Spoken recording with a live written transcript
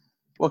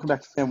Welcome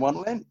back to Fan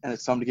Wonderland, and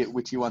it's time to get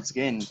witchy once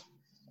again.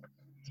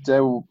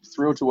 Today we're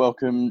thrilled to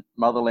welcome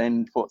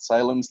Motherland Port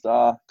Salem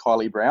star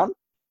Kylee Brown.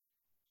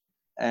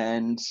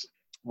 And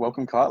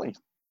welcome, Kylee.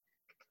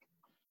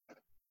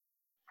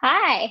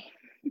 Hi.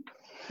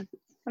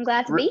 I'm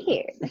glad to be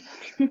here.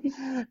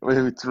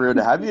 We're thrilled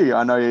to have you.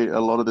 I know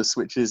a lot of the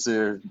switchers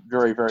are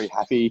very, very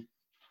happy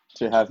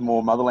to have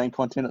more Motherland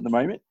content at the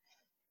moment.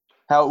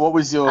 How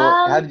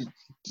did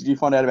you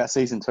find out about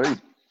season 2?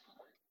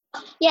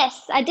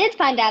 Yes, I did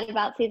find out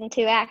about season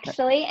 2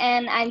 actually,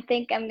 and I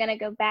think I'm gonna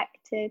go back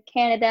to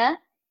Canada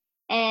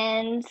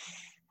and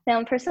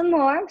film for some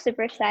more. I'm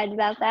super excited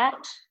about that.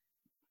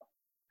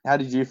 How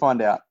did you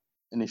find out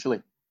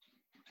initially?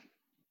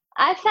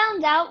 I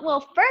found out,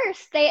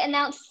 first they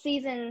announced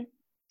season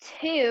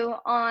 2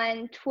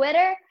 on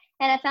Twitter,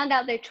 and I found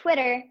out their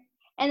Twitter,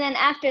 and then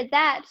after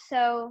that,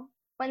 so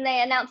when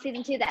they announced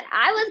season 2 that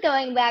I was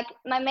going back,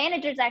 my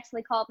managers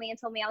actually called me and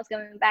told me I was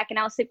going back, and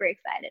I was super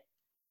excited.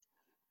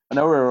 I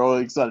know we're all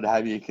excited to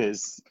have you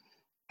because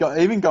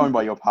even going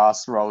by your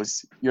past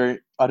roles, I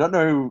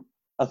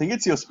think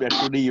it's your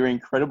specialty. You're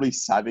incredibly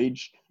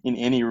savage in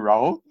any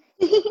role.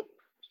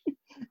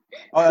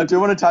 I do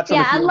want to touch on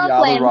a few of the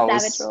other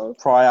roles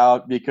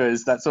prior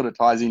because that sort of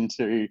ties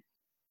into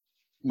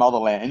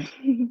Motherland.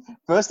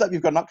 First up,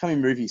 you've got an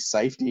upcoming movie,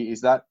 Safety. Is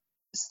that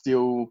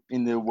still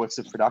in the works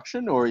of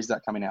production or is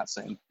that coming out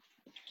soon?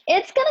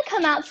 It's going to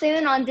come out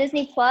soon on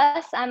Disney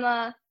Plus. I'm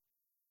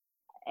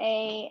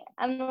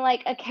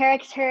like a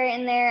character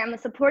in there. I'm a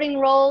supporting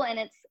role, and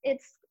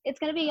it's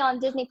going to be on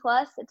Disney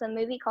Plus. It's a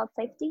movie called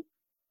Safety.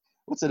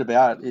 What's it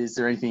about? Is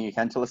there anything you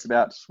can tell us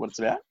about what it's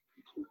about?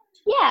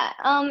 Yeah,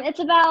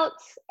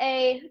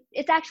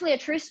 it's actually a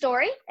true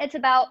story. It's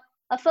about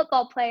a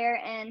football player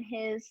and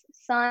his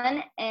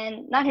son,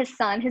 and not his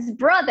son, his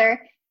brother,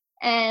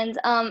 and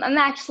I'm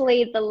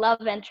actually the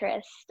love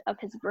interest of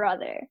his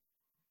brother.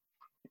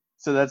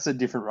 So that's a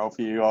different role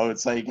for you, I would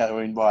say,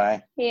 going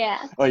by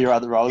or your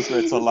other roles where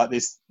it's sort of like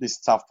this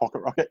tough pocket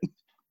rocket.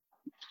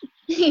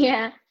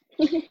 Yeah.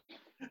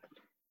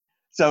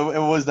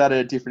 So was that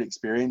a different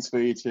experience for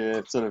you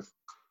to sort of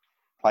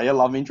play a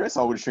love interest?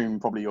 I would assume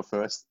probably your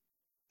first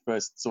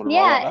sort of role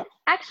like that. Yeah,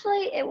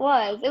 actually it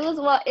was. It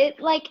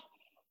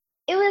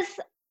was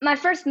my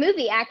first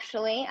movie,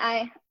 actually.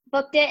 I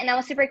booked it and I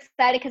was super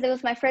excited because it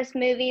was my first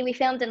movie. We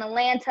filmed in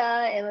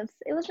Atlanta.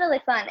 It was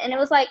really fun. And it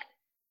was like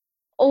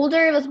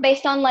older. It was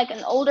based on like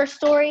an older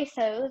story,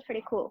 so it was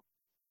pretty cool.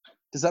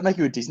 Does that make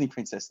you a Disney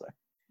princess though?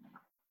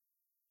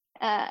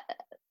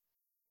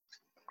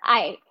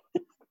 I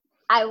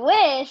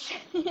wish.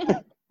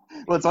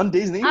 Well, it's on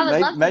Disney. I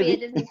would love to be a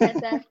Disney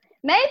princess.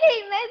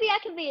 Maybe I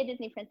can be a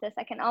Disney princess.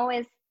 I can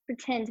always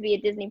pretend to be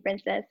a Disney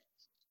princess.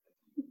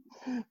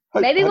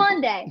 Maybe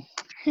one day.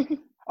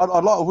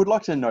 I would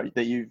like to note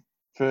that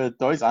for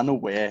those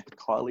unaware,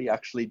 Kylee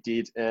actually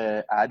did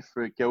an ad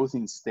for Girls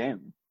in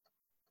STEM,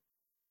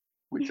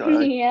 which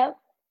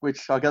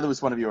I gather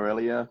was one of your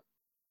earlier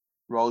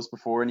roles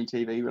before any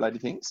TV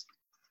related things.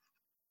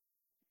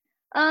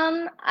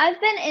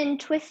 I've been in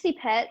Twisty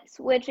Pets,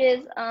 which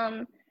is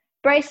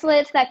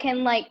bracelets that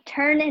can like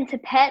turn into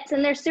pets,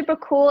 and they're super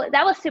cool.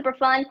 That was super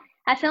fun.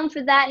 I filmed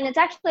for that, and it's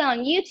actually on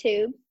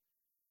YouTube.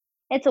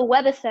 It's a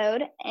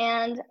webisode,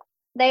 and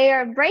they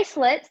are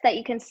bracelets that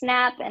you can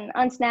snap and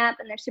unsnap,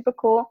 and they're super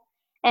cool.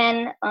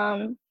 And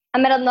I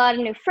met a lot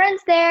of new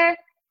friends there.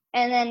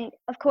 And then,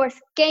 of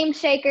course, Game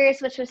Shakers,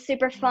 which was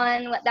super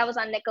fun. That was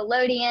on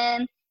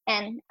Nickelodeon,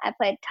 and I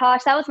played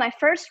Tosh. That was my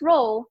first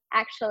role,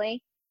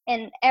 actually,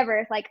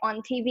 ever, like,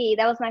 on TV.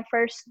 That was my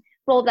first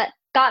role that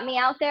got me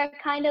out there,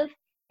 kind of.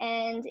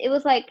 And it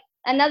was, like,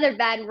 another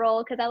bad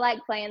role because I like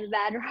playing the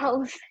bad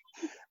roles.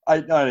 I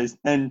noticed.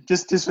 And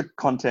just for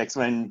context,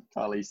 when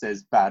Kylee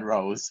says bad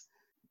roles,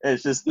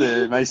 it's just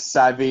the most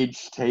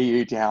savage, tear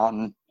you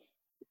down.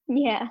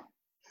 Yeah.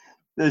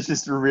 There's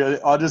just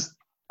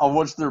I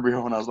watched the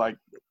reel and I was like,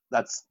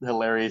 that's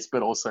hilarious,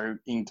 but also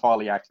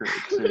entirely accurate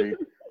to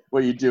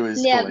what you do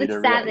as the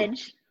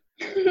savage.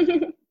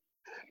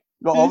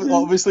 But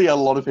obviously, a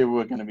lot of people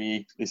are going to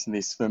be listening to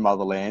this for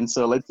Motherland,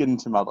 so let's get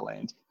into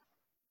Motherland.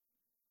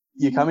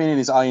 You come in and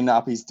it's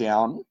up, is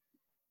down.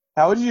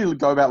 How would you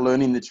go about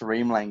learning the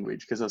Tareem language?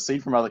 Because I've seen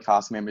from other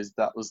cast members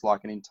that was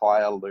like an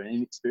entire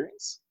learning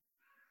experience.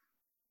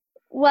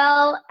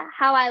 Well,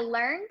 how I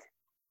learned,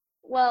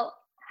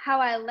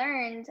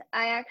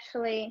 I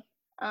actually,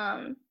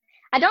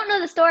 I don't know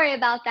the story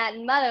about that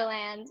in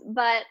Motherland,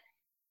 but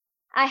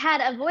I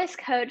had a voice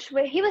coach.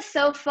 He was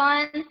so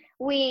fun.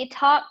 We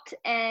talked,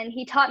 and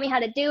he taught me how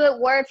to do it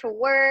word for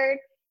word,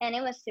 and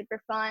it was super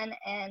fun.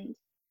 And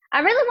I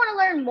really want to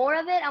learn more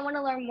of it. I want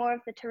to learn more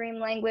of the Tareem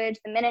language,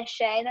 the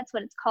Minashe, that's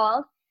what it's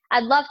called.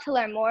 I'd love to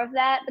learn more of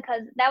that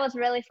because that was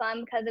really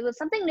fun because it was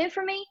something new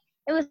for me.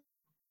 At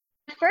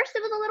first,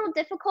 it was a little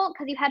difficult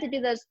because you had to do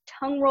those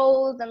tongue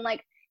rolls and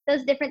like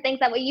those different things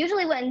that we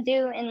usually wouldn't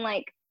do in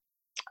like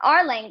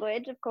our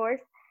language, of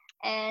course.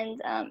 And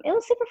it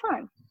was super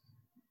fun.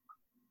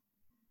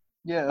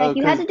 Yeah, like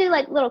you had to do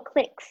like little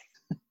clicks.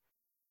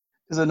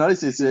 Because I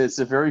noticed it's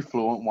a very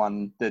fluent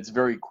one that's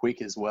very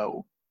quick as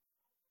well,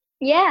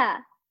 Yeah.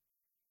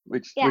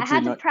 which Yeah, I which you're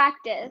had to not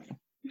practice.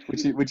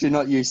 which you're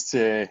not used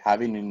to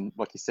having in,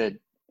 like you said,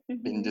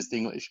 in just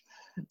English.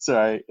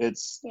 So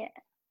it's Yeah.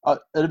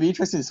 it'll be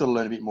interesting to sort of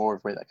learn a bit more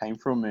of where that came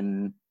from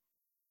and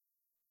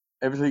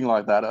everything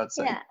like that. I'd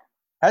say. Yeah.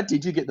 How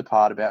did you get the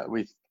part of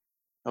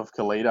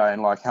Kylee,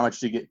 and like how much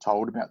did you get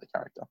told about the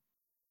character?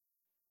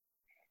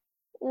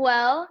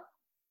 Well,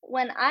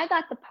 when I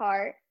got the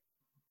part,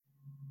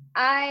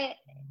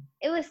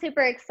 it was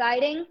super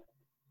exciting,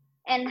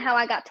 and how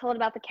I got told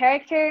about the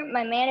character.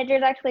 My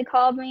managers actually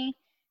called me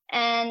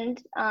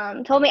and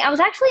told me I was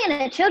actually in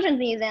a children's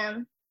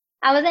museum.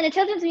 I was in a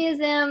children's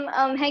museum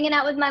hanging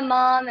out with my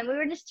mom, and we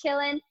were just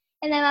chilling.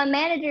 And then my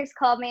managers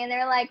called me, and they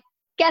were like,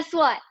 guess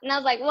what? And I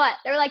was like, what?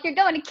 They were like, you're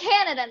going to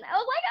Canada. And I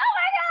was like, oh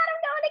my God,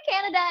 I'm going to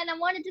Canada. And I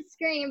wanted to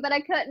scream, but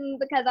I couldn't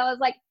because I was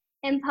like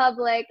in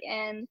public.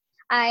 And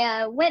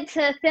I went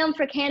to film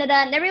for Canada,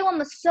 and everyone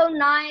was so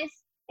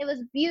nice. It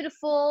was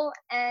beautiful,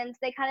 and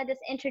they kind of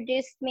just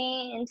introduced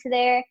me into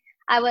there.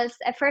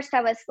 At first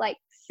I was like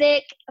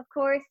sick, of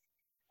course,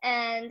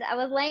 and I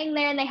was laying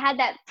there, and they had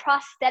that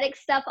prosthetic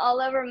stuff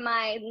all over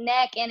my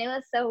neck, and it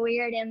was so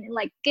weird and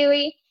like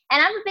gooey.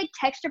 And I'm a big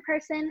texture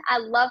person. I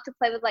love to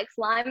play with like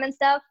slime and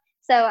stuff,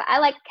 so I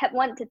like kept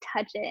wanting to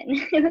touch it, and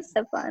it was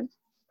so fun.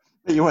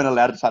 But you weren't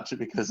allowed to touch it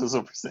because it was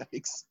all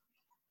prosthetics.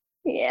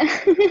 Yeah.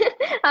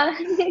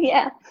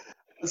 Yeah.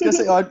 I was gonna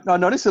say, I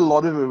noticed a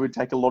lot of it would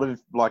take a lot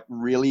of like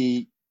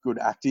really good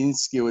acting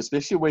skill,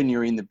 especially when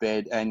you're in the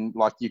bed and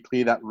like you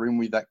clear that room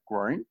with that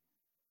groan.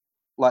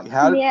 Like,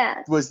 how Yeah.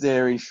 was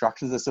there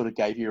instructions that sort of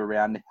gave you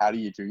around how do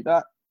you do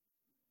that,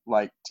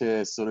 like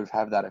to sort of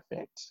have that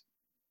effect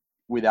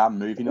without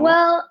moving a lot?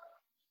 Well,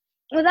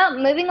 without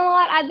moving a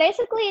lot, I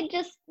basically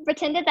just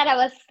pretended that I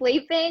was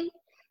sleeping.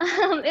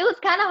 It was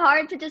kind of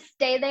hard to just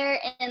stay there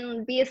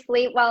and be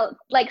asleep while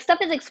like stuff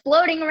is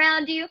exploding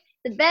around you,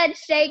 the bed's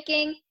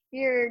shaking,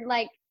 you're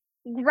like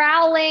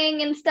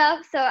growling and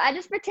stuff. So I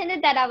just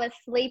pretended that I was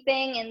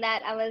sleeping and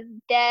that I was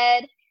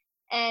dead.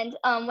 And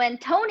when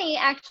Tony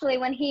actually,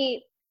 when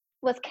he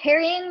was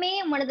carrying me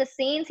in one of the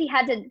scenes, he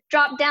had to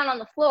drop down on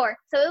the floor.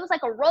 So it was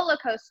like a roller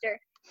coaster,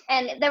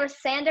 and there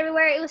was sand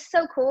everywhere. It was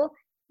so cool,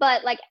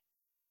 but like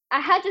I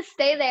had to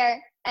stay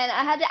there, and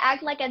I had to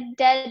act like a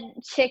dead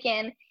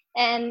chicken,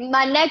 and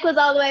my neck was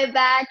all the way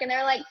back, and they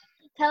were like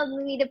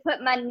telling me to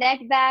put my neck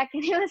back,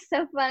 and it was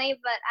so funny,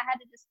 but I had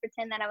to just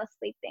pretend that I was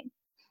sleeping.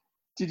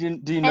 Do you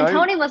And know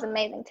Tony was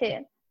amazing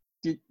too.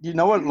 do you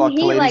know what like He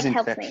Kaleeda's like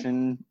helped me.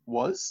 infection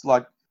was?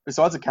 Like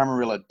besides a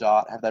Camarilla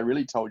dart, have they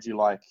really told you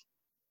like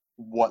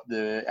what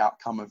the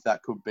outcome of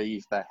that could be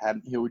if they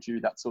hadn't healed you,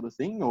 that sort of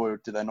thing,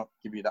 or do they not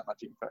give you that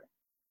much info?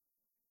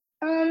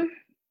 Um,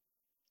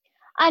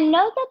 I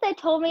know that they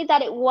told me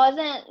that it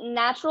wasn't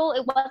natural.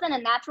 It wasn't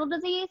a natural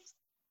disease.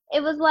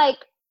 It was like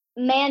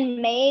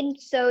man-made,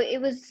 so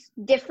it was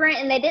different,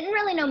 and they didn't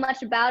really know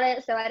much about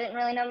it, so I didn't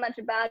really know much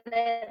about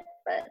it,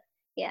 but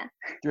yeah.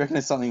 Do you reckon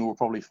it's something we'll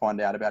probably find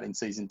out about in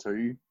season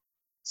 2,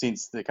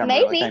 since the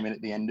Camarilla Maybe. came in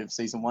at the end of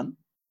season 1?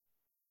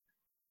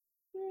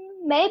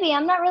 Maybe.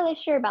 I'm not really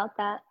sure about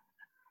that.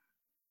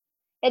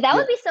 That Yeah,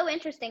 would be so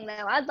interesting,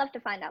 though. I'd love to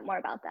find out more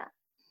about that.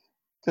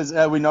 because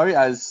we know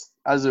as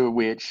a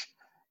witch,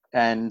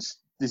 and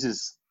this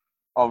is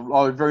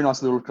a very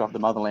nice little look up the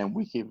Motherland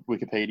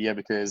Wikipedia,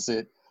 because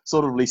it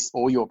sort of lists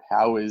all your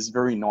powers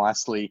very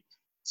nicely.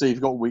 So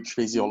you've got witch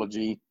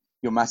physiology.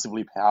 You're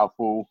massively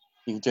powerful.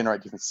 You can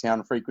generate different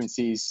sound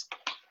frequencies.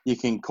 You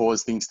can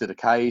cause things to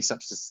decay,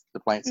 such as the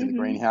plants in the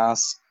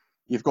greenhouse.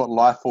 You've got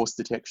life force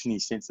detection. You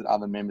sense that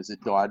other members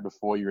have died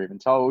before you're even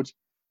told.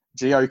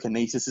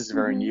 Geokinesis is a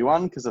very new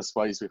one, because I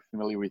suppose we're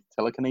familiar with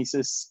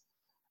telekinesis.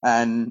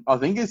 And I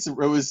think it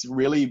was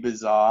really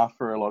bizarre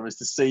for a lot of us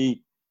to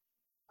see,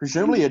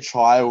 presumably a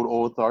child,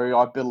 although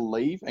I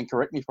believe, and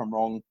correct me if I'm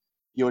wrong,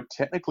 you're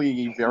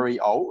technically very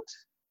old.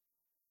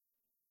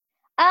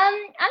 I'm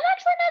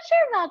actually not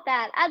sure about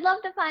that. I'd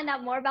love to find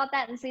out more about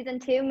that in season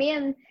 2. Me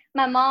and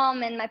my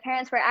mom and my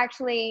parents were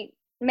actually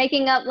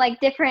making up like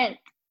different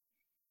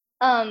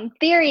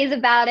theories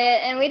about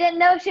it, and we didn't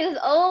know if she was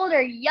old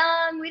or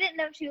young. We didn't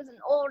know if she was an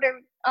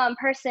older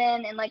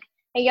person in like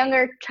a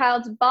younger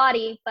child's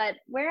body, but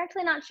we're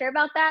actually not sure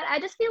about that. I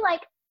just feel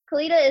like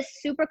Kalita is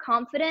super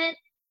confident,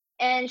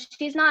 and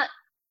she's not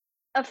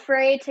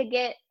afraid to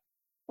get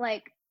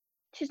like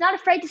she's not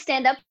afraid to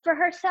stand up for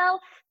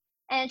herself,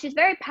 and she's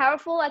very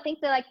powerful. I think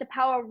that like the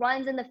power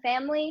runs in the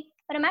family,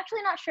 but I'm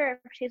actually not sure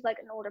if she's like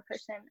an older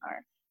person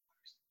or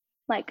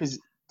like Because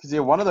yeah,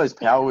 one of those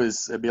yeah.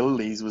 powers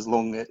abilities was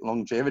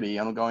longevity,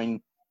 and I'm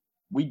going,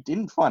 we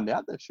didn't find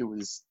out that she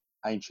was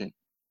ancient,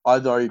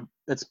 although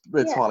it's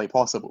Yeah. highly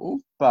possible.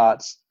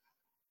 But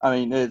I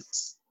mean,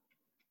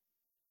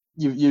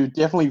 you're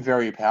definitely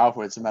very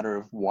powerful. It's a matter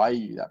of why are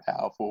you that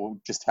powerful?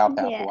 Just how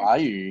powerful Yeah. are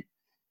you?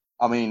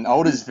 I mean,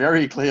 Alder's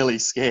very clearly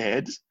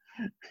scared,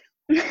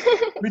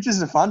 which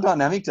is a fun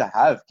dynamic to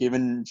have,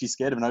 given she's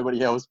scared of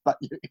nobody else but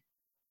you.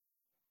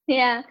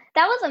 Yeah,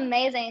 that was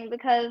amazing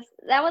because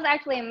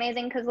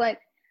like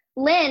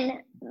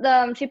Lynn,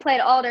 she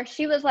played Alder.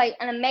 She was like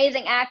an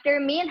amazing actor.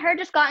 Me and her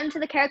just got into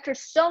the character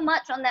so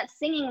much on that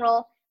singing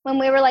role when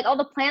we were like all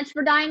the plants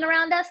were dying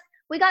around us.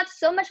 We got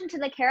so much into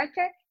the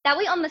character that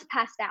we almost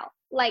passed out.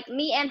 Like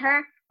me and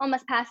her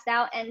almost passed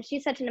out, and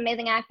she's such an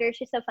amazing actor.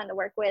 She's so fun to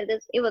work with.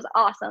 It was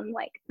awesome.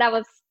 Like that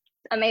was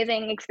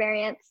amazing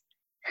experience.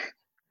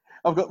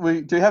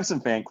 We do have some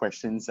fan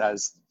questions,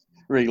 as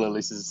regular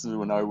listeners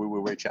will know. We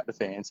will reach out to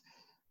fans.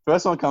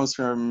 First one comes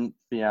from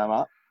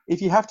Fiamma.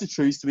 If you have to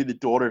choose to be the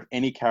daughter of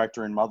any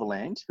character in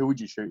Motherland, who would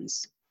you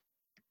choose?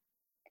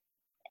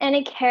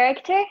 Any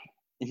character?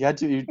 If you had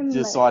to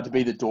decide to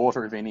be the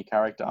daughter of any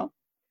character,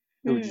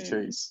 who would you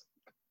choose?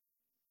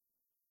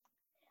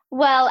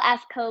 Well, as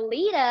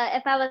Kalita,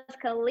 if I was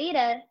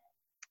Kalita,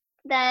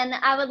 then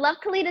I would love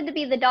Kalita to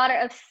be the daughter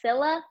of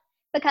Scylla,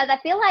 because I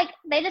feel like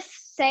they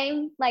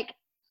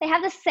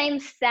have the same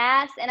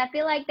sass, and I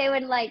feel like they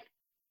would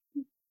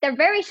they're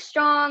very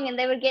strong, and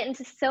they would get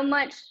into so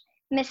much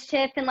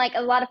mischief and like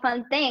a lot of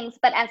fun things.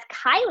 But as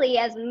Kylee,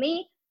 as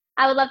me,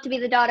 I would love to be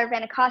the daughter of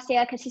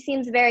Anacostia, because she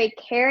seems very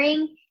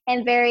caring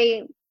and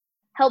very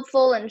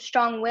helpful and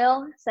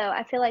strong-willed. So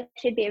I feel like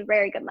she'd be a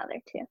very good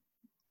mother too.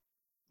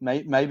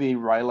 Maybe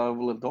Rayla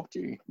will adopt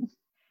you.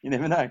 You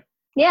never know.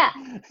 Yeah,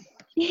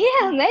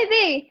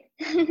 maybe.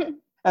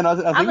 And I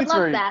think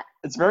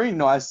it's very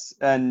nice,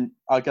 and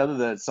I gather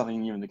that it's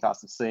something you and the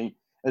cast have seen.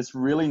 It's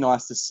really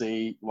nice to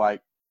see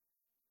like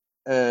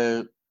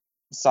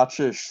such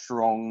a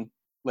strong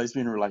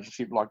lesbian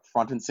relationship like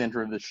front and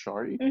center of the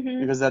show,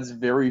 because that's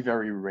very,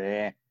 very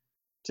rare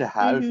to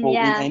have in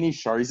any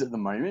shows at the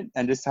moment,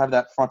 and just to have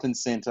that front and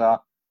center.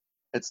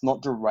 It's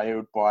not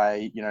derailed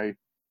by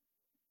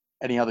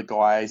any other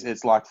guys.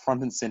 It's like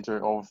front and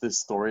center of the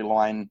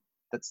storyline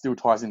that still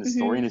ties in the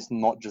story, and it's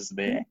not just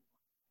there.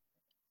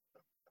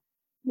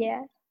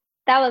 Yeah,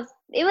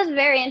 it was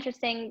very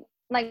interesting.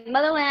 Like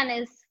Motherland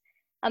is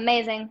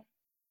amazing.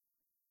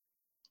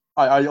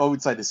 I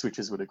would say the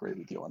Switchers would agree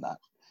with you on that.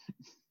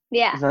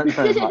 Yeah.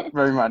 Very much,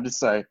 very much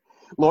so.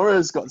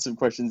 Laura's got some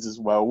questions as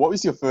well. What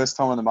was your first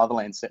time on the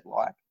Motherland set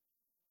like?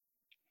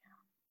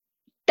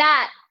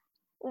 That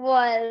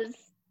was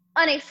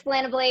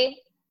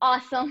unexplainably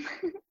awesome.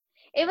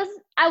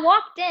 I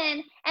walked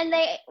in and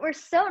they were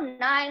so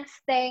nice.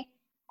 They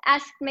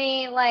asked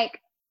me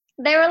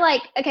they were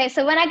like, okay,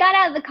 so when I got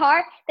out of the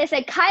car, they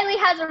said, Kylee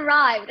has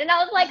arrived. And I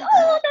was like,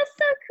 oh, that's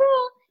so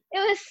cool.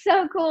 It was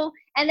so cool.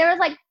 And there was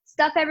like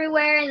stuff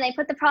everywhere, and they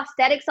put the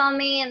prosthetics on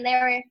me, and they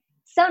were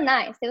so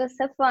nice. It was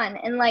so fun.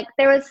 And like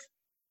there was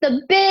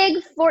the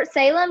big Fort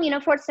Salem,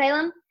 Fort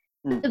Salem?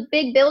 The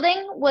big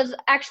building was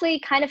actually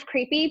kind of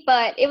creepy,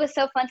 but it was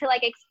so fun to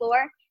like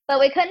explore. But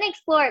we couldn't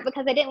explore it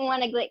because I didn't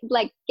want to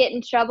like get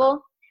in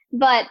trouble.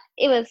 But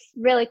it was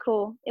really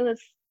cool. It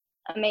was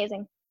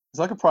amazing. It's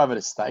like a private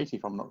estate,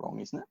 if I'm not wrong,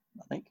 isn't it?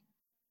 I think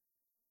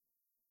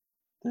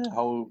pretty much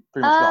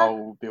the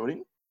whole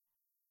building.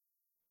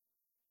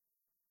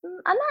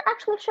 I'm not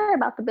actually sure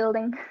about the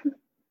building.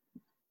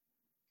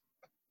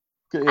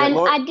 Yeah,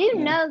 I do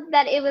know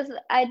that it was.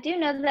 I do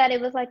know that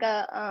it was like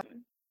a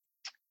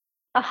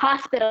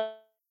hospital.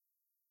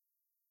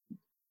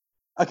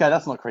 Okay,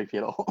 that's not creepy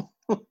at all.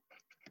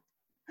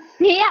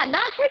 Yeah,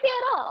 not creepy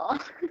at all.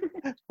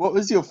 What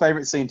was your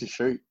favorite scene to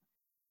shoot?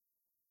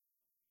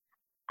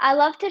 I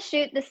love to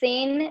shoot the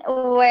scene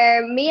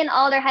where me and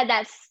Alder had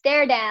that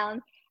stare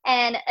down,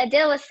 and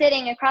Adele was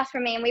sitting across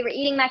from me, and we were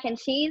eating mac and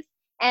cheese,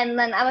 and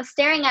then I was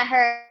staring at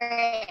her,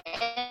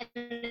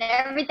 and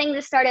everything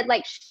just started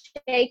like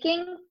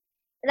shaking.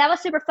 That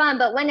was super fun,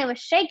 but when it was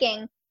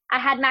shaking, I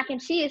had mac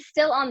and cheese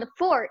still on the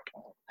fork,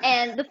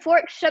 and the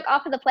fork shook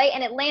off of the plate,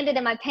 and it landed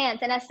in my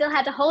pants, and I still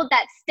had to hold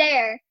that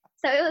stare.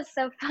 So it was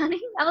so funny.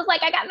 I was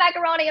like, I got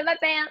macaroni in my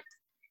pants.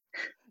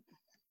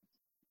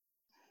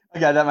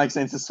 Okay, that makes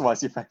sense as to why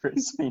it's your favourite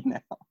scene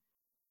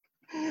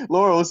now.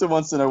 Laura also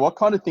wants to know, what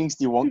kind of things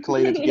do you want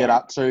Kalita to get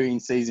up to in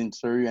season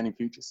 2 and in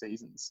future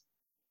seasons?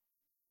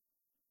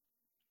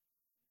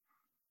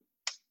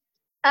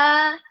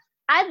 I'd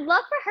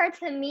love for her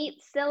to meet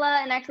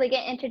Scylla and actually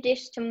get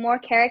introduced to more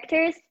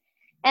characters.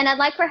 And I'd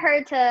like for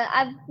her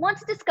I want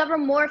to discover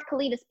more of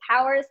Kalita's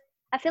powers.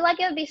 I feel like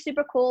it would be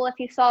super cool if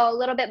you saw a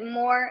little bit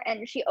more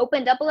and she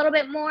opened up a little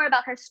bit more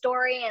about her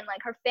story and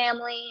like her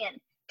family and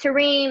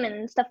Tareem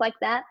and stuff like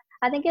that.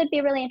 I think it would be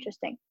really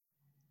interesting.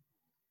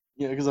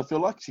 Yeah, because I feel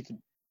like she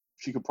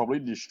could probably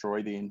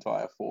destroy the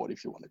entire fort if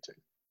she wanted to.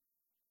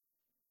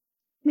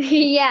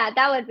 Yeah,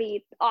 that would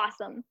be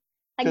awesome.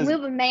 Like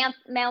move a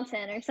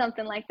mountain or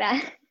something like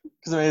that.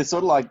 Because I mean, it's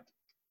sort of like,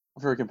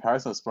 for a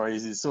comparison, I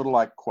suppose, it's sort of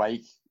like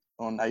Quake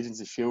on Agents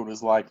of S.H.I.E.L.D.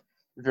 was like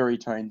very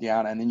toned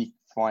down, and then you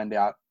find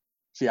out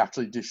she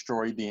actually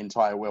destroyed the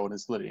entire world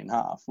and split it in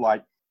half.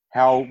 Like,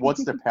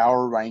 what's the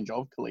power range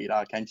of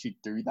Kalita? Can she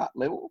do that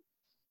level?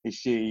 Is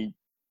she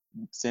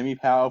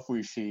semi-powerful?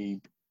 Is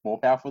she more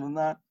powerful than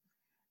that?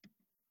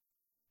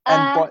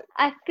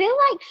 I feel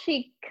like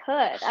she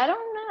could. I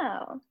don't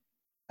know.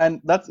 And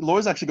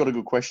Laura's actually got a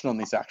good question on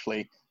this,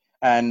 actually,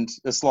 and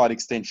a slight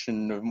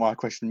extension of my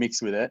question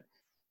mixed with it.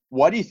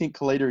 Why do you think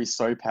Kalita is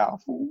so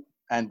powerful?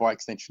 and by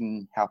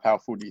extension, how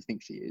powerful do you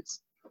think she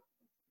is?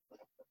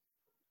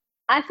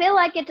 I feel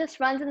like it just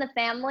runs in the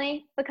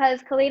family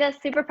because Kalita's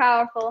super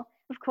powerful,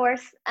 of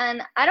course,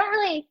 and I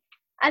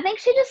think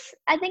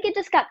it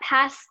just got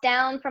passed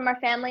down from our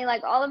family,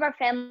 like all of our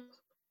family,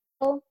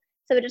 so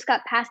it just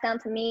got passed down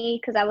to me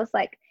because I was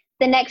like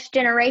the next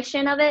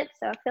generation of it.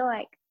 So I feel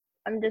like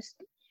I'm just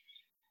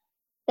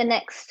the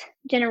next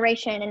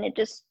generation, and it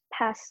just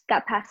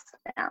got passed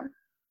down.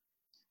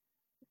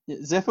 Yeah,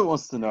 Zephyr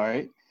wants to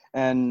know,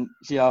 and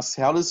she asks,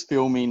 how does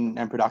filming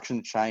and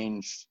production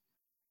change,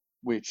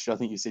 which I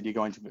think you said you're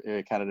going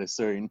to Canada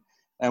soon,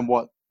 and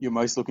what you're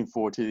most looking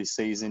forward to this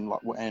season,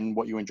 and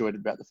what you enjoyed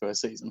about the first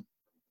season?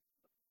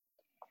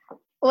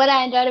 What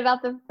I enjoyed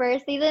about the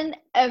first season,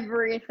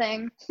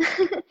 everything.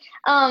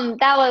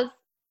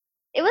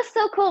 It was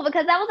so cool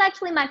because that was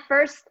actually my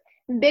first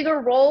bigger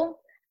role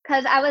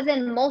because I was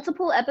in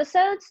multiple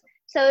episodes,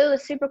 so it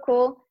was super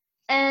cool.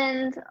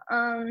 And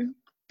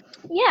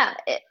yeah,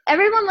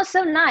 everyone was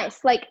so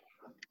nice. Like,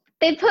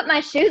 they put my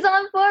shoes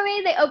on for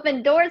me. They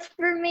opened doors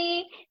for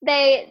me.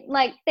 They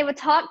would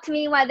talk to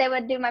me while they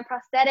would do my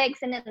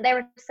prosthetics, and they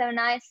were so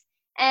nice.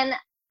 And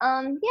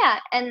yeah,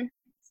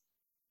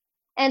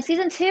 and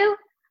season 2,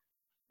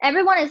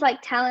 everyone is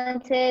like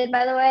talented,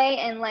 by the way,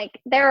 and like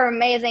they were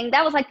amazing.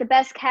 That was like the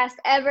best cast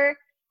ever.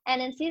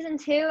 And in season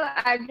 2,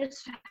 I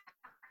just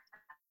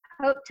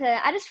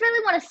really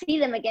want to see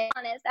them again.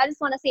 Honest, I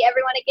just want to see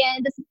everyone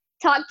again. Just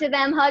talk to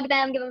them, hug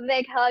them, give them a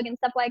big hug and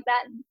stuff like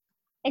that.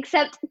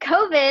 Except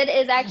COVID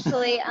is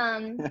actually,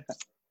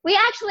 we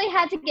actually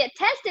had to get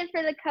tested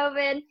for the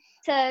COVID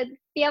to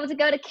be able to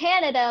go to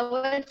Canada,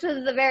 which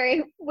was a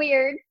very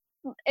weird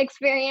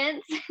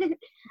experience.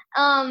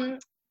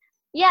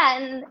 Yeah,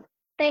 and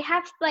they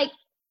have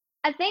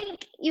I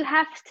think you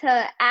have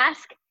to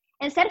ask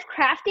instead of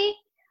crafty.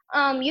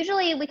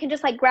 Usually we can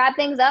just like grab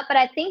things up, but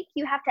I think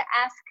you have to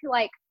ask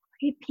like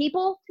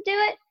people to do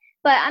it.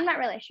 But I'm not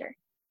really sure.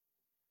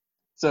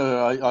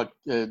 So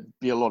it'd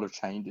be a lot of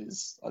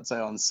changes, I'd say,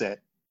 on set.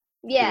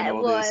 Yeah, it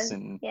was.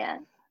 And yeah.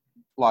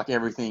 Like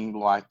everything,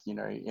 like, you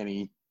know,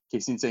 any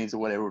kissing scenes or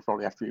whatever would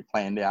probably have to be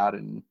planned out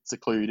and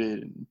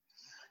secluded. And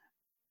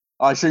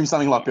I assume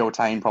something like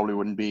Beltane probably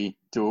wouldn't be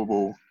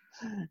doable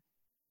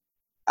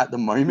at the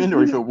moment,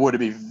 or if it would,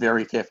 it'd be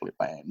very carefully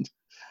planned.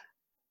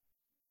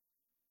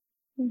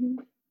 Mm-hmm.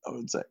 I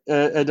would say.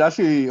 It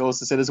actually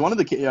also said, as one of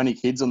the only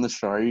kids on the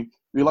show,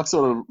 we like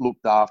sort of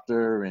looked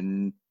after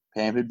and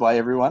pampered by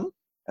everyone,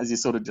 as you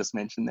sort of just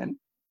mentioned then.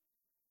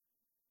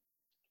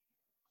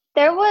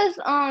 There was,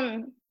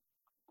 I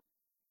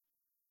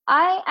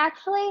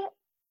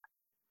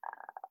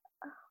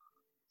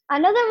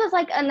know there was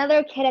like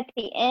another kid at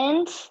the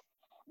end,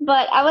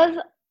 but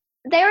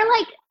they were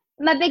like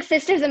my big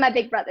sisters and my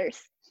big brothers.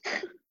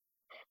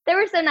 They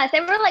were so nice.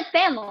 They were like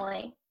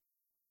family.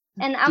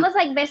 And I was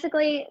like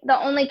basically the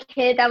only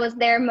kid that was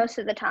there most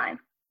of the time.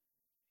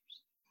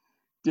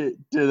 Do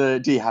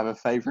you have a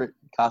favorite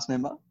cast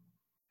member,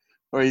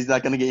 or is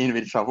that going to get you in a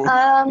bit of trouble? No,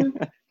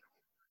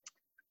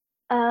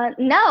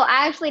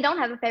 I actually don't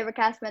have a favorite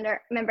cast member.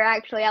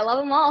 Actually, I love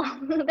them all.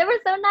 They were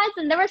so nice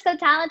and they were so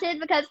talented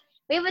because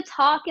we would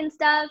talk and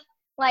stuff.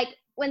 Like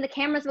when the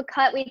cameras would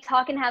cut, we'd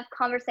talk and have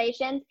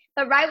conversations.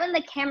 But right when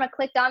the camera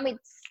clicked on, we'd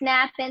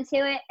snap into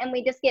it and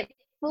we just get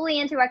fully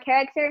into our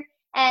character.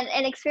 And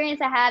an experience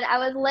I had, I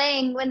was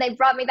laying when they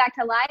brought me back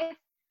to life.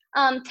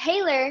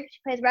 Taylor, she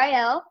plays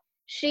Rael.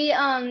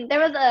 There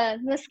was a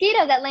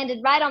mosquito that landed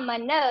right on my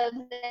nose,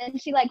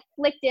 and she like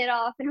flicked it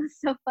off, and it was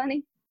so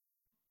funny.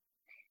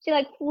 She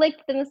like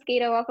flicked the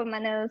mosquito off of my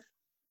nose.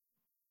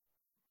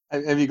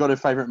 Have you got a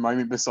favorite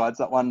moment besides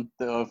that one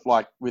of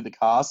like with the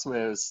cast,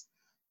 where it was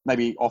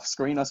maybe off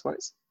screen, I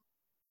suppose?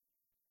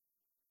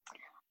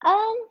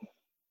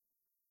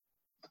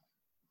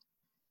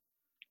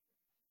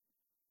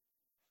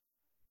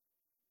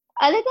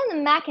 Other than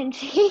the mac and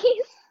cheese,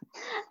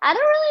 I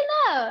don't really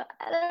know.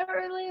 I don't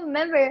really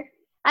remember.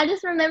 I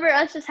just remember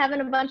us just having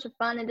a bunch of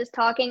fun and just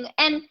talking.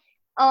 And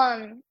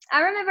I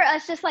remember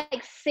us just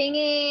like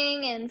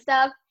singing and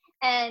stuff.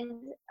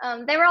 And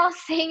they were all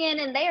singing,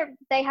 and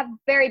they have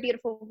very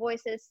beautiful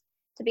voices,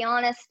 to be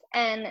honest.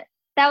 And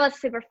that was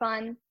super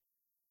fun.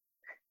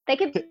 They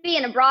could be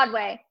in a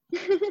Broadway.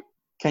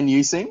 Can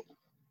you sing?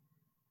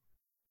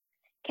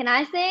 Can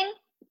I sing?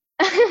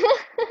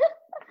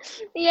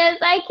 Yes,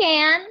 I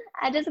can.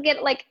 I just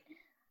get like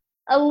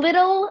a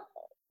little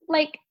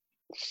like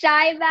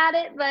shy about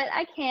it, but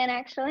I can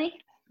actually.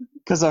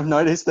 Because I've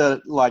noticed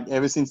that like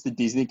ever since the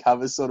Disney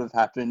covers sort of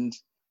happened,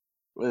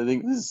 I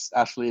think there's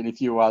Ashley and a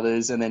few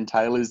others, and then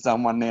Taylor's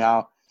done one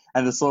now,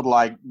 and it's sort of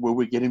like, will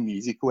we get a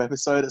musical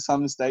episode at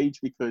some stage?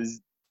 Because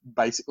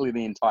basically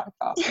the entire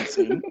cast can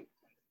sing.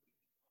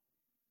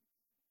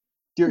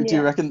 Do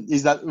you reckon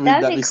would that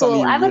be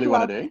something you really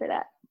want to do? For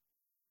that.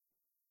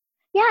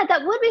 Yeah,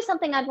 that would be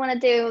something I'd want to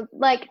do.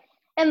 Like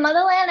in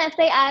Motherland, if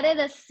they added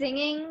a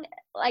singing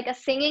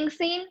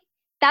scene,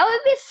 that would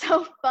be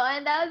so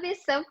fun. That would be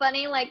so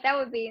funny. Like that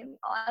would be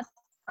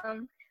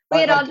awesome.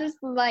 We'd all just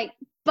like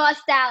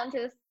bust out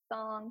into a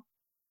song.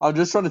 I'm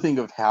just trying to think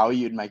of how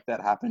you'd make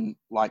that happen,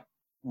 like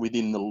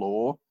within the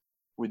law,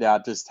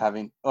 without just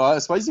having. I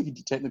suppose you could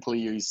technically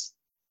use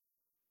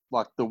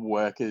like the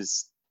work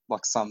as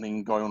like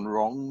something going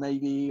wrong.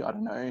 Maybe I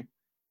don't know.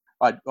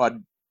 I'd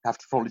have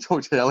to probably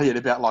talk to Elliot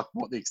about like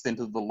what the extent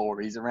of the law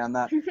is around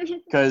that,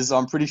 because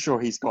I'm pretty sure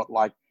he's got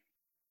like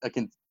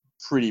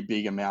pretty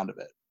big amount of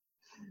it.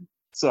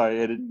 So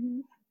it'd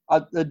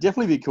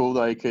definitely be cool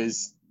though,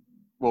 because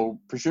well,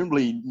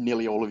 presumably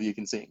nearly all of you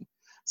can sing.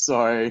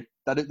 So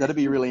that'd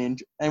be really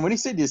and when he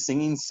said your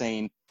singing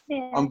scene,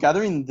 I'm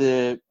gathering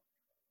the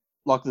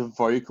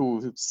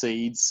vocal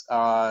seeds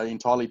are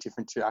entirely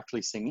different to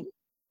actually singing.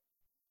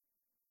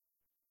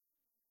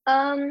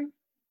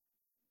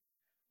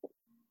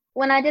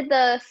 When I did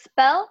the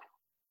spell,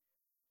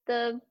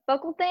 the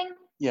vocal thing.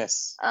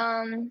 Yes.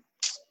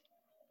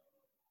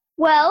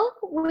 Well,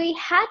 we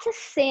had to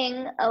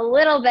sing a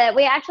little bit.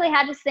 We actually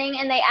had to sing,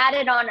 and they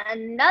added on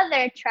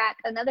another track,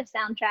 another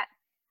soundtrack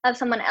of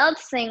someone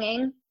else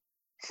singing.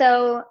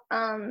 So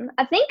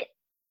I think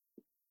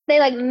they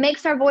like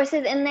mixed our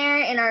voices in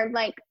there and our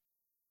like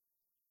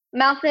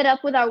mouthed it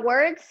up with our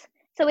words.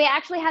 So we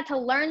actually had to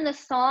learn the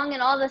song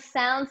and all the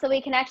sounds so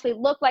we can actually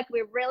look like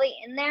we're really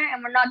in there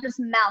and we're not just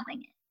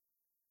mouthing it.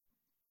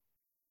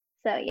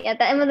 So yeah, at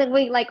the end of the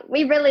week, like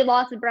we really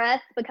lost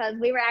breath because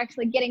we were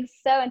actually getting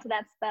so into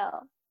that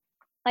spell.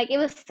 Like it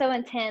was so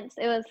intense.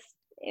 It was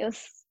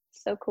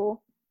so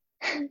cool.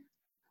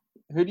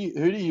 Who do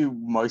you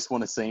most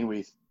want to sing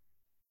with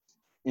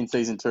in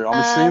season 2? I'm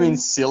assuming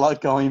Scylla,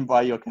 going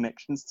by your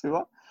connections to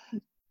her.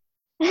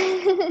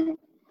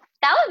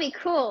 That would be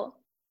cool.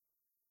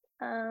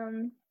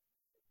 I'd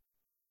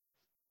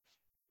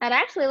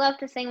actually love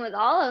to sing with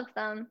all of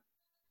them.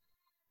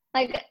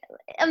 Like,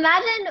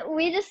 imagine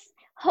we just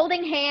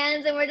holding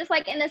hands and we're just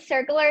like in a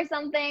circle or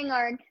something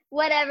or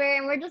whatever,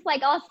 and we're just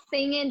like all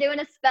singing, doing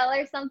a spell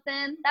or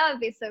something. That would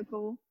be so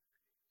cool.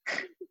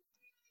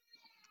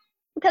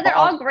 Because they're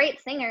all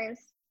great singers.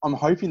 I'm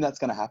hoping that's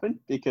going to happen,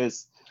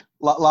 because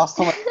last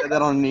time I said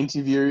that on an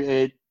interview,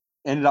 it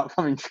ended up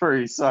coming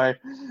true. So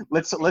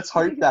let's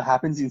hope that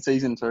happens in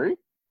season 2,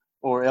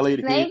 or Elliot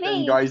hears it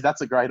and goes,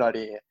 "That's a great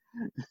idea."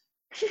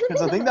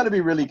 Because I think that'd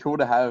be really cool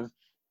to have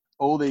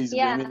all these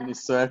women in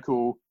this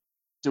circle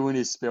doing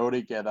this spell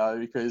together,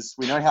 because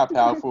we know how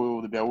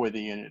powerful the Bellwether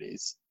unit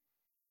is.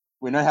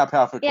 We know how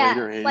powerful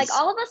Kylee is. Like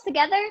all of us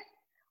together,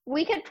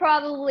 we could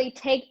probably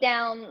take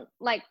down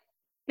like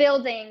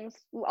buildings,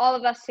 all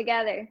of us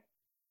together.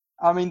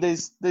 I mean,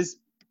 there's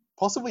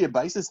possibly a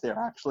basis there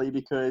actually,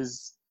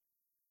 because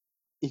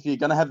if you're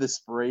going to have the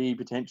spree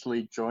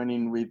potentially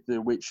joining with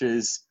the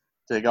witches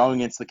to go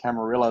against the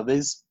Camarilla,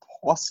 there's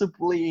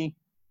possibly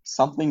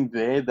something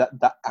there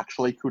that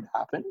actually could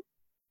happen,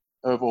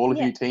 of all of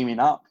you teaming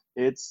up.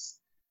 It's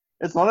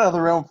not out of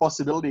the realm of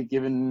possibility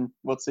given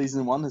what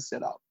season 1 has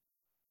set up.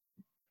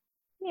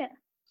 Yeah.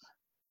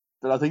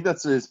 But I think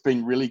that's just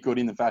been really good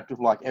in the fact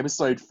of like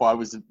episode 5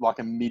 was like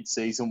a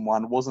mid-season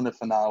one, wasn't a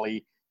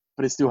finale,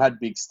 but it still had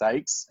big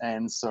stakes,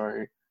 and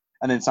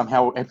then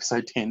somehow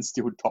episode 10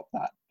 still would top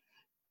that.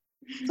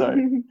 So,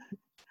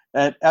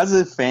 and as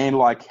a fan,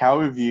 like,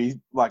 how have you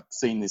like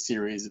seen the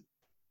series,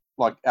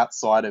 like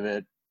outside of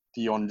it,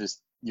 beyond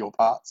just your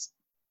parts?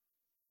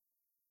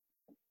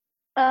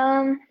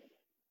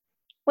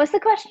 What's the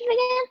question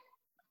again?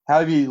 How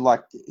have you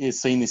like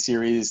seen the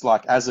series,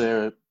 like as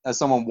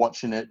someone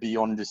watching it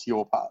beyond just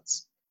your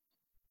parts?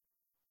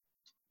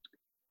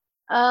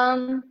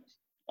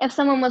 If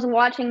someone was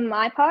watching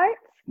my part?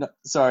 No,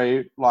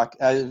 sorry, like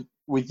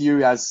with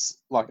you as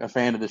like a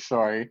fan of the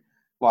show,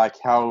 like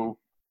how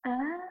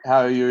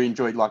you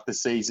enjoyed like the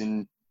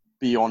season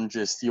beyond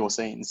just your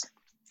scenes.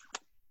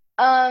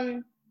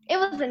 It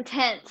was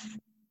intense.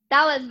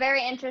 That was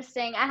very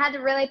interesting. I had to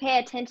really pay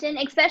attention,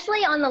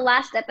 especially on the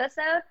last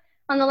episode.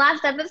 On the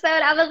last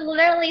episode, I was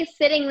literally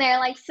sitting there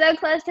like so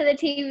close to the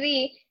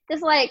TV,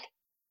 just like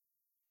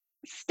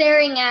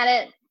staring at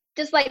it.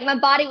 Just like my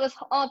body was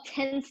all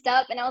tensed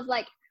up, and I was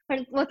like,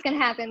 what's going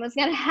to happen? What's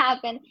going to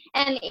happen?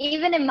 And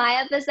even in my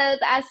episodes,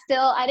 I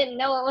didn't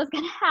know what was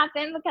going to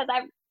happen because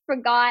I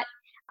forgot.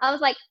 I was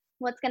like,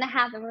 what's going to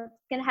happen?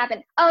 What's going to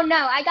happen? Oh no,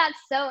 I got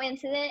so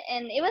into it,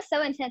 and it was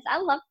so intense. I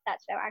loved that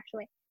show,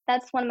 actually.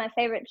 That's one of my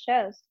favorite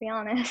shows, to be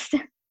honest.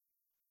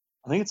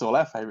 I think it's all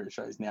our favorite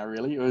shows now,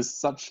 really. It was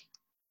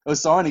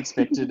so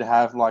unexpected to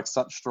have like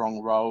such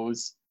strong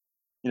roles.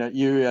 You know,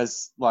 you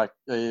as like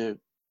a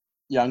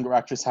younger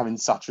actress having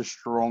such a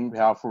strong,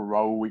 powerful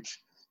role, which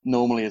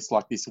normally it's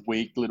like this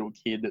weak little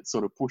kid that's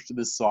sort of pushed to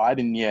the side,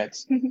 and yet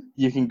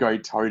you can go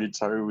toe to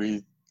toe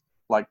with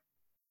like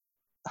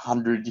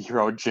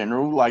 100-year-old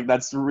general. Like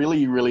that's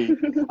really, really. I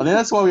think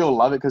that's why we all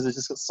love it, because it's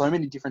just got so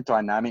many different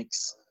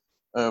dynamics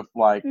of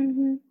like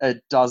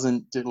it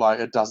doesn't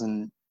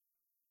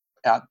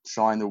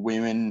outshine the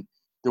women.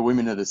 The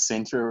women are the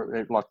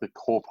center, like the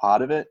core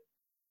part of it,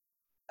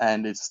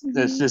 and it's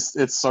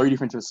so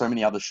different to so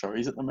many other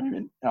shows at the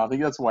moment. And I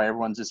think that's why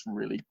everyone's just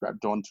really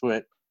grabbed onto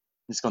it.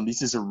 It's gone,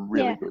 this is a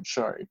really good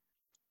show,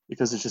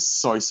 because it's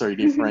just so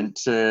different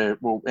to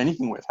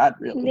anything we've had,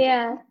 really.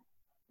 Yeah.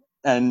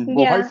 And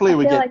well, Yeah, hopefully I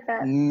we feel get like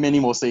that. many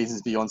more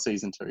seasons beyond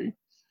season 2.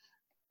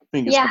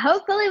 Fingers Yeah, crossed.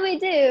 hopefully we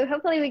do.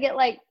 Hopefully we get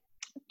like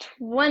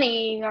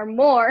 20 or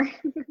more.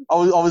 I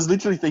was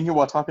literally thinking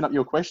while typing up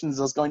your questions,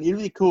 I was going, it'd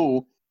be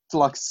cool to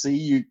like see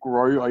you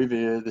grow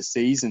over the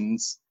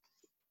seasons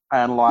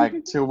and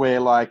like to where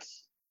like,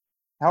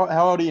 how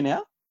old are you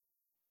now?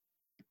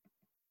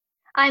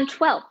 I'm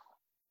 12.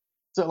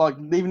 So like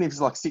even if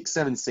it's like 6,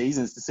 7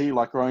 seasons to see you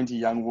like grow into a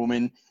young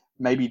woman,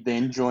 maybe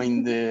then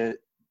join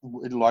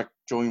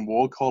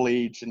war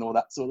college and all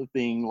that sort of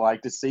thing.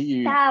 Like to see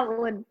you That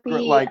would be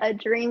like a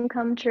dream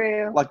come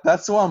true.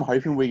 that's why I'm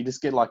hoping we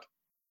just get like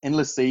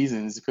endless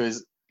seasons,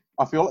 because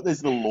I feel like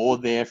there's the lore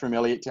there from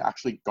Elliot to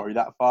actually go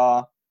that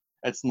far.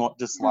 It's not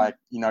just like,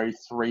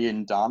 3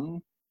 and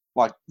done.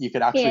 Like you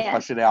could actually Yeah.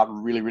 push it out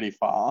really, really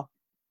far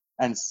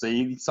and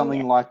see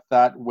something Yeah. like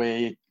that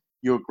where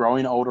you're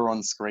growing older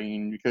on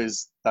screen,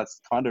 because that's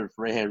kind of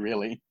rare,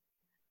 really.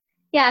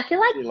 Yeah, I feel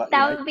like Like,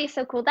 that would be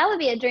so cool. That would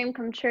be a dream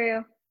come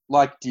true.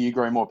 like, do you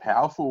grow more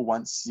powerful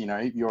once,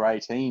 you're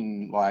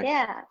 18? Like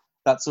Yeah.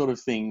 that sort of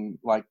thing.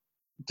 Like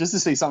just to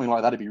see something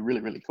like that would be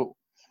really, really cool.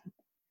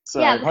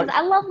 Yeah, So because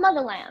I love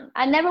Motherland.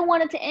 I never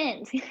want it to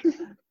end.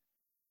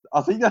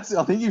 I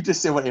think you've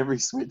just said what every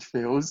Switch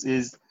feels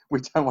is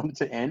we don't want it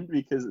to end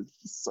because it's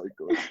just so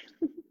good.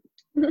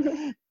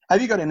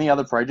 Have you got any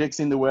other projects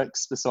in the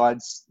works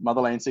besides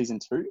Motherland Season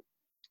 2?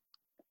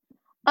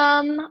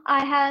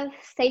 I have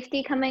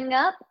safety coming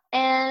up,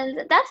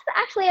 and that's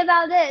actually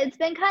about it. It's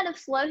been kind of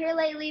slow here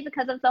lately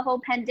because of the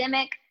whole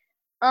pandemic.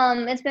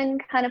 It's been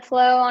kind of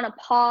slow on a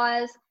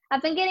pause.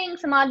 I've been getting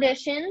some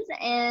auditions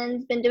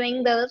and been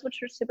doing those, which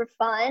are super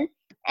fun.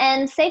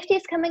 And Safety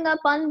is coming up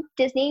on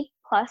Disney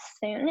Plus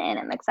soon, and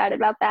I'm excited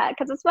about that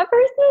because it's my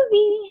first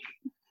movie.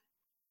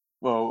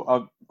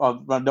 Well,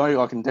 I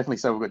know I can definitely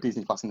say we've got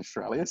Disney Plus in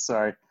Australia,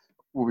 so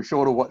we'll be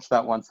sure to watch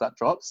that once that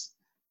drops.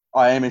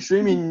 I am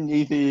assuming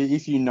either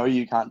if you know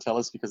you can't tell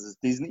us because it's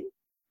Disney,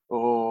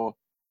 or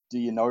do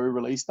you know a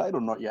release date or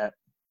not yet?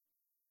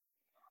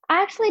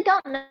 I actually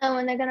don't know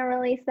when they're going to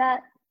release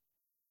that.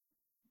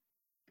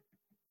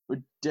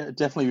 We'll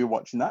definitely be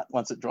watching that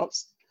once it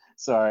drops.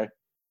 So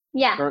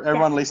Yeah, for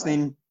everyone definitely.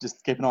 listening,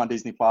 just keep an eye on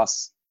Disney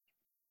Plus.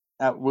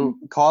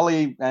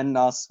 Kylee and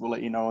us will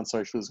let you know on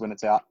socials when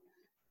it's out.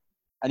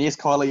 And yes,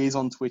 Kylee is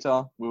on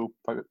Twitter. We'll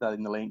put that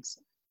in the links.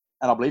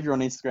 And I believe you're on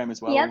Instagram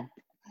as well.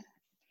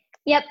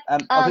 Yep.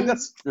 And I think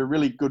that's a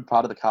really good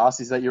part of the cast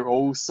is that you're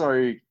all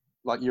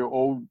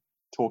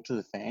talk to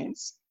the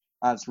fans.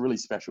 And it's really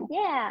special.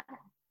 Yeah.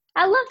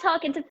 I love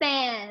talking to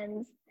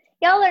fans.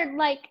 Y'all are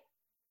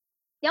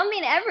y'all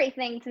mean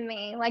everything to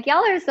me. Like,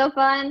 y'all are so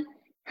fun.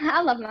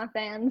 I love my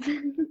fans.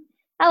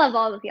 I love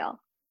all of y'all.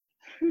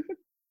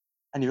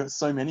 And you've got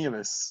so many of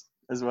us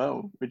as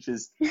well, which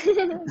is...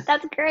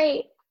 That's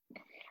great.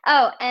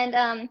 Oh,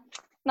 and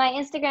my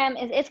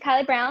Instagram is It's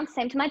Kylee Brown,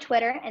 same to my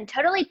Twitter. And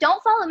totally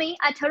don't follow me.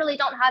 I totally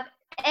don't have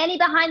any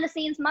behind the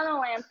scenes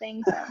Motherland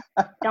things.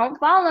 So don't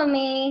follow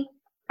me.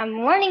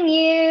 I'm warning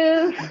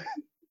you.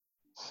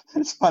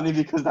 It's funny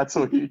because that's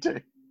all you do.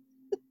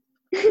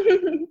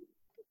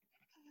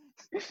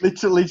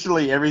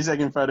 Literally every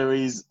second photo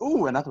is,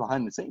 another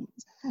behind the scenes.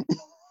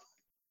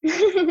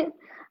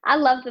 I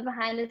love the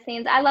behind the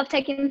scenes. I love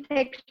taking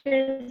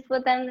pictures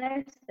with them.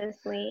 They're so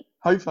sweet.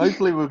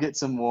 Hopefully we'll get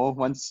some more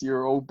once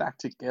you're all back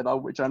together,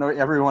 which I know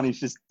everyone is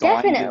just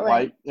dying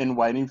Definitely.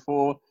 waiting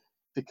for,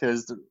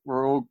 because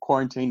we're all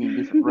quarantined in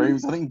different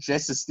rooms. I think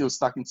Jess is still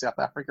stuck in South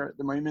Africa at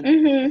the moment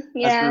as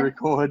we Yeah.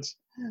 record.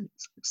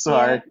 So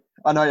Yeah.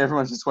 I know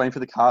everyone's just waiting for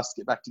the cast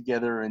to get back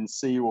together and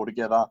see you all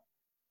together.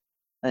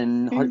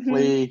 And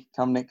hopefully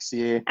come next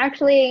year.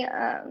 Actually,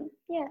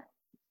 yeah.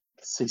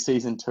 See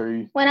season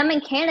 2. When I'm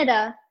in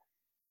Canada,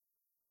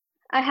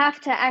 I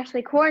have to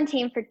actually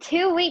quarantine for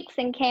 2 weeks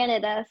in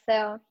Canada.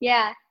 So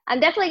yeah, I'm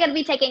definitely going to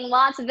be taking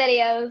lots of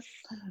videos.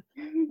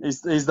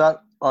 Is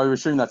that, I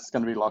assume that's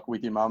going to be like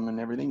with your mum and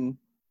everything?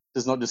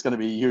 It's not just going to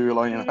be you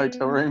alone in a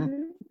hotel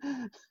room?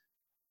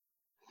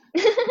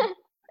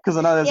 Because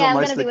I know that's Yeah, what I'm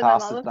most going of to the be with my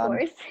cast mom, have of done.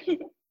 course.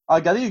 I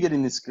gather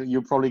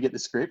you'll probably get the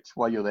script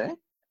while you're there.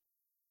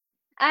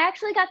 I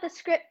actually got the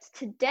script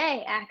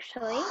today,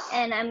 actually,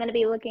 and I'm going to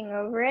be looking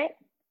over it.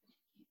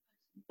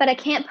 But I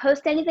can't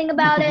post anything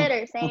about it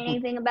or say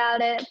anything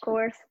about it, of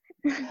course.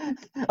 I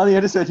think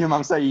I just heard your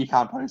mum say you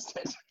can't post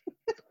it.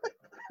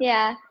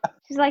 Yeah.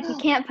 She's like, you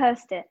can't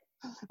post it.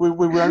 We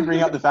won't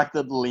bring up the fact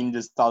that Lynn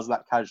just does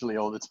that casually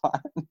all the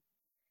time.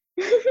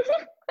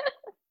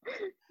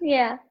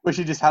 Yeah. But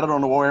she just had it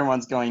on the wall.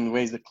 Everyone's going,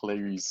 where's the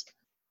clues?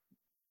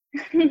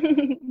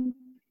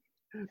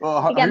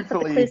 Well,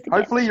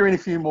 hopefully you're in a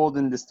few more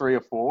than just 3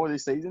 or 4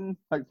 this season.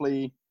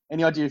 Hopefully,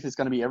 any idea if it's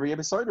going to be every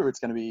episode or it's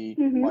going to be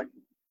like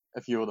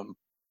a few of them?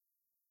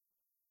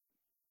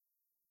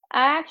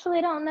 I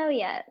actually don't know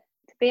yet.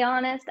 To be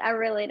honest, I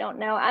really don't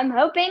know. I'm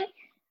hoping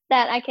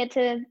that I get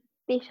to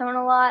be shown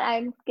a lot.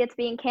 I get to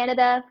be in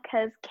Canada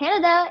because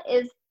Canada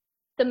is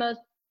the most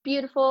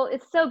beautiful.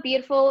 It's so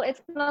beautiful. It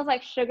smells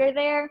like sugar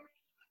there.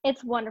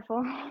 It's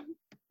wonderful.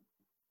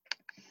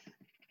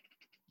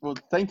 Well,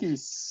 thank you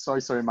so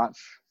much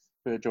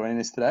for joining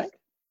us today.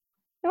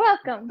 You're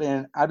welcome. It's been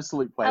an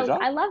absolute pleasure.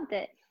 I loved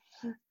it.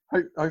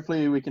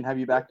 Hopefully we can have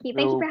you back. Thank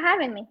you for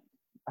having me.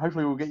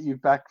 Hopefully we'll get you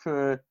back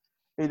for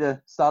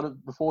either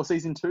started before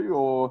season 2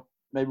 or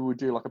maybe we'll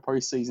do like a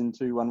post-season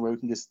 2 one where we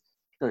can just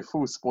go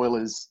full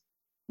spoilers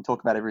and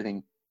talk about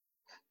everything.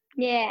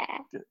 Yeah.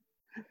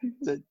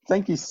 So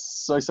thank you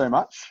so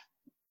much.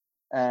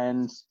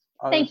 And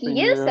thank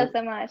you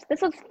so much.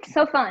 This was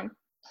so fun.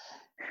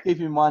 Keep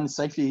in mind,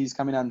 Safety is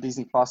coming out on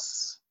Disney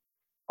Plus.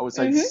 I would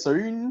say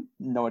soon.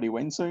 No idea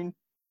when soon.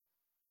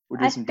 We'll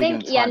do some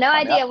digging. No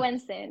idea when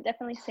soon.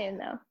 Definitely soon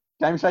though.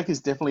 Game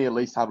Shakers definitely at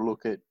least have a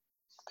look at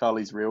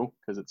Kylie's reel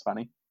because it's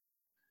funny.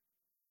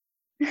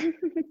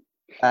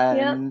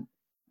 And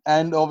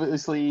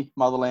obviously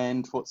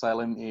Motherland Fort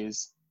Salem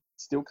is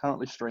still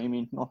currently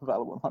streaming, not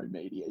available on home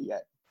media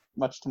yet,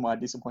 much to my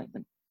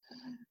disappointment.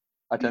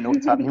 I don't know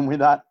what's happening with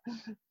that.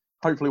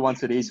 Hopefully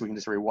once it is, we can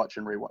just rewatch.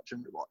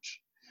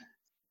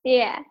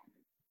 Yeah.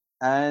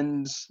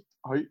 And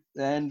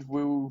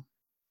we'll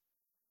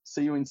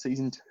see you in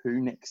season 2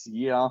 next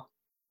year.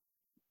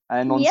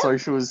 And on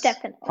socials,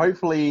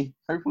 definitely.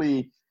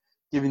 hopefully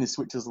giving the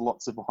Switchers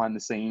lots of behind the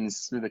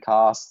scenes through the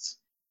casts,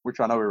 which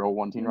I know we're all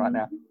wanting right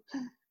now.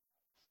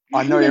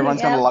 I know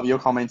everyone's going to love your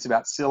comments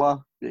about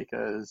Scylla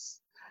because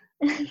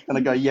it's going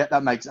to go, yeah,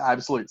 that makes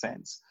absolute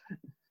sense.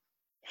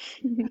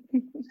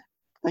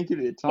 Thank you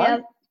for your time.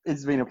 Yep.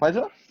 It's been a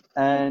pleasure.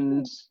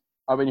 And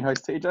I've been your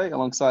host, TJ,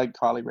 alongside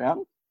Kylee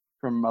Brown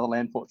from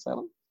Motherland Fort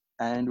Salem.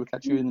 And we'll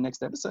catch you in the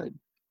next episode.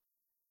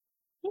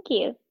 Thank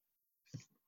you.